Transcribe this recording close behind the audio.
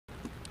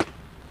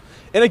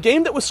In a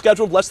game that was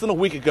scheduled less than a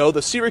week ago,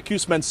 the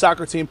Syracuse men's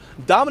soccer team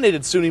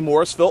dominated SUNY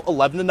Morrisville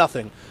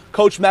 11-0.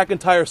 Coach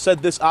McIntyre said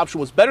this option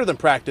was better than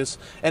practice,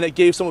 and it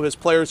gave some of his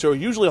players who are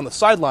usually on the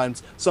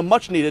sidelines some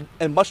much-needed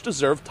and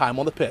much-deserved time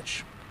on the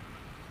pitch.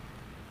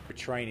 For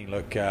training,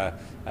 look,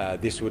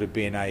 this would have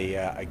been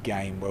a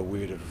game where we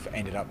would have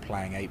ended up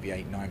playing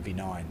 8v8,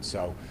 9v9.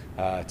 So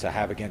to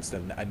have against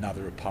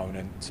another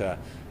opponent,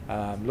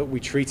 look, we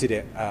treated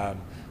it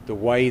the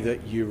way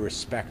that you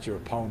respect your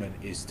opponent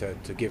is to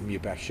give them your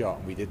best shot,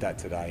 and we did that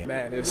today.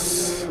 Man,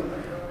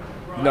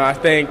 I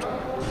think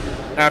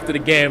after the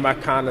game I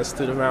kind of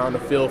stood around the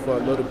field for a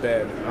little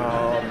bit,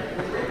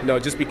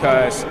 just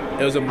because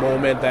it was a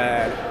moment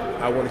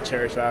that I want to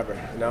cherish forever,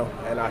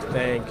 and I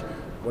think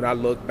when I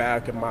look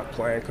back at my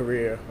playing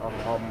career,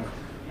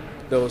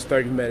 those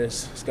 30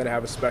 minutes is going to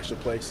have a special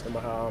place in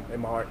my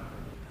heart.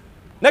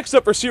 Next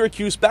up for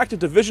Syracuse, back to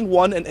Division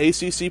I and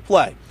ACC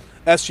play.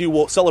 SU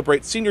will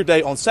celebrate Senior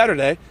Day on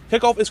Saturday.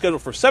 Kickoff is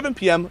scheduled for 7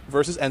 p.m.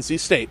 versus NC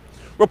State.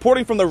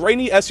 Reporting from the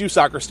rainy SU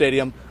Soccer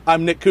Stadium,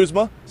 I'm Nick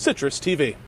Kuzma, Citrus TV.